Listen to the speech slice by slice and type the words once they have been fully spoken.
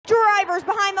drivers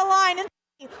behind the line in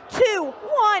 3, 2,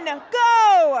 1,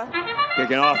 go!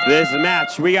 Kicking off this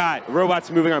match, we got robots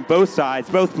moving on both sides.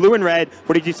 Both blue and red,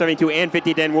 4272 and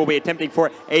 5010 will be attempting for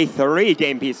a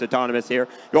 3-game piece autonomous here.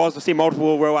 You'll also see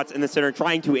multiple robots in the center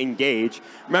trying to engage.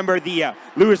 Remember, the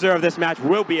loser of this match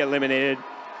will be eliminated.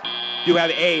 You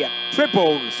have a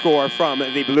triple score from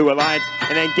the Blue Alliance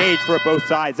and engage for both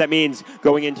sides. That means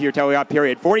going into your teleop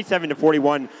period,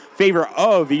 47-41, favor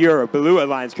of your Blue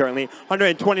Alliance currently.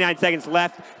 129 seconds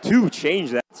left to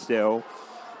change that still.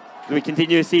 We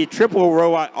continue to see triple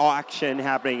robot action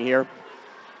happening here.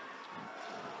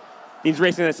 Teams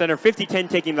racing in the center, 5010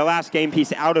 taking the last game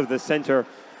piece out of the center.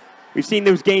 We've seen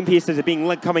those game pieces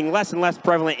becoming less and less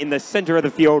prevalent in the center of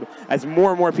the field as more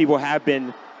and more people have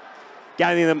been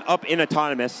gathering them up in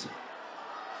autonomous.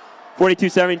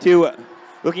 4272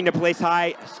 looking to place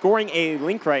high, scoring a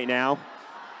link right now.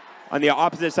 On the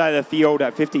opposite side of the field,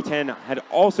 5010 had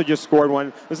also just scored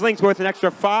one. This link's worth an extra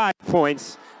 5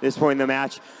 points this point in the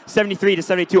match.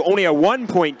 73-72, only a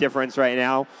 1-point difference right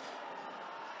now.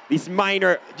 These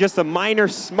just a minor,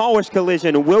 smallish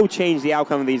collision will change the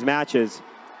outcome of these matches.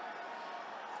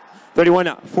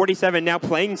 31-47 now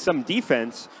playing some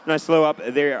defense, trying to slow up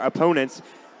their opponents.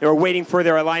 They were waiting for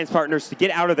their alliance partners to get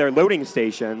out of their loading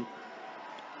station.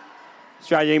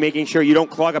 Strategy making sure you don't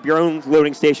clog up your own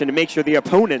loading station to make sure the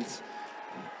opponents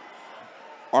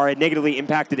are negatively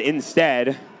impacted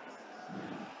instead.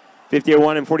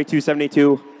 50-01 and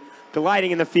 42-72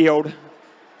 colliding in the field.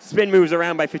 Spin moves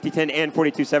around by 50-10 and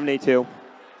 42-72.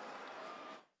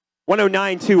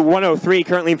 109-103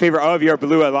 currently in favor of your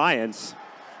Blue Alliance.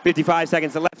 55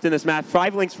 seconds left in this match.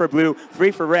 5 links for blue, 3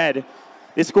 for red.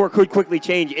 This score could quickly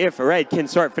change if red can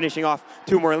start finishing off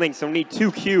 2 more links. So we need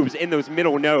 2 cubes in those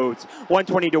middle nodes.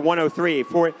 120-103,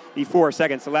 44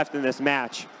 seconds left in this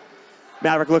match.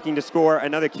 Maverick looking to score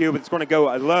another cube. It's going to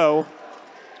go low.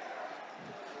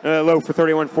 Low for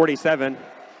 31-47.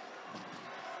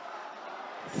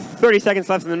 30 seconds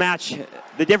left in the match.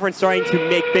 The difference starting to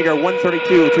make bigger,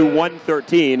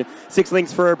 132-113. 6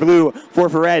 links for blue, 4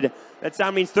 for red. That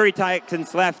sound means 30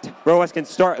 seconds left. Roas can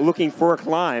start looking for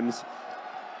climbs.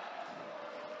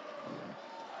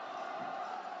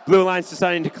 Blue Alliance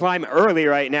deciding to climb early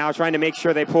right now, trying to make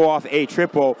sure they pull off a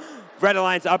triple. Red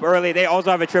Alliance up early. They also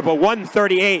have a triple.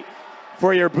 138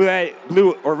 for your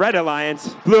blue or Red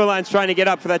Alliance. Blue Alliance trying to get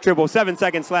up for that triple. 7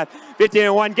 seconds left.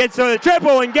 15-1 gets to the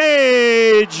triple.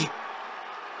 Engage!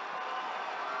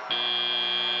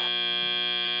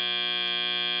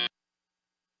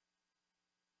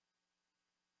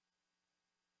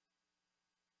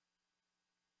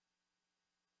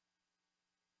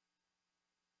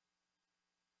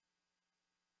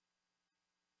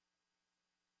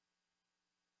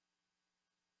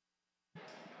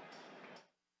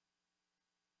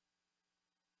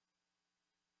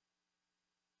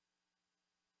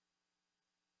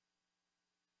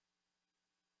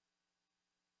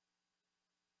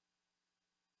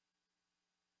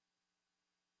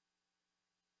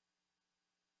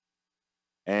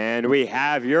 And we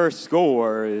have your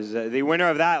scores. The winner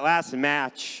of that last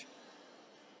match,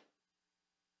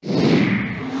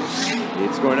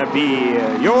 it's going to be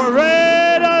your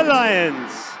Red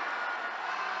Alliance.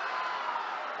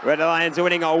 Red Alliance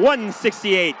winning a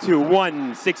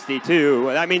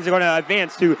 168-162. That means they're going to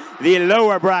advance to the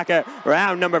lower bracket,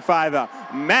 round number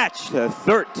 5, match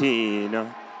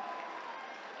 13.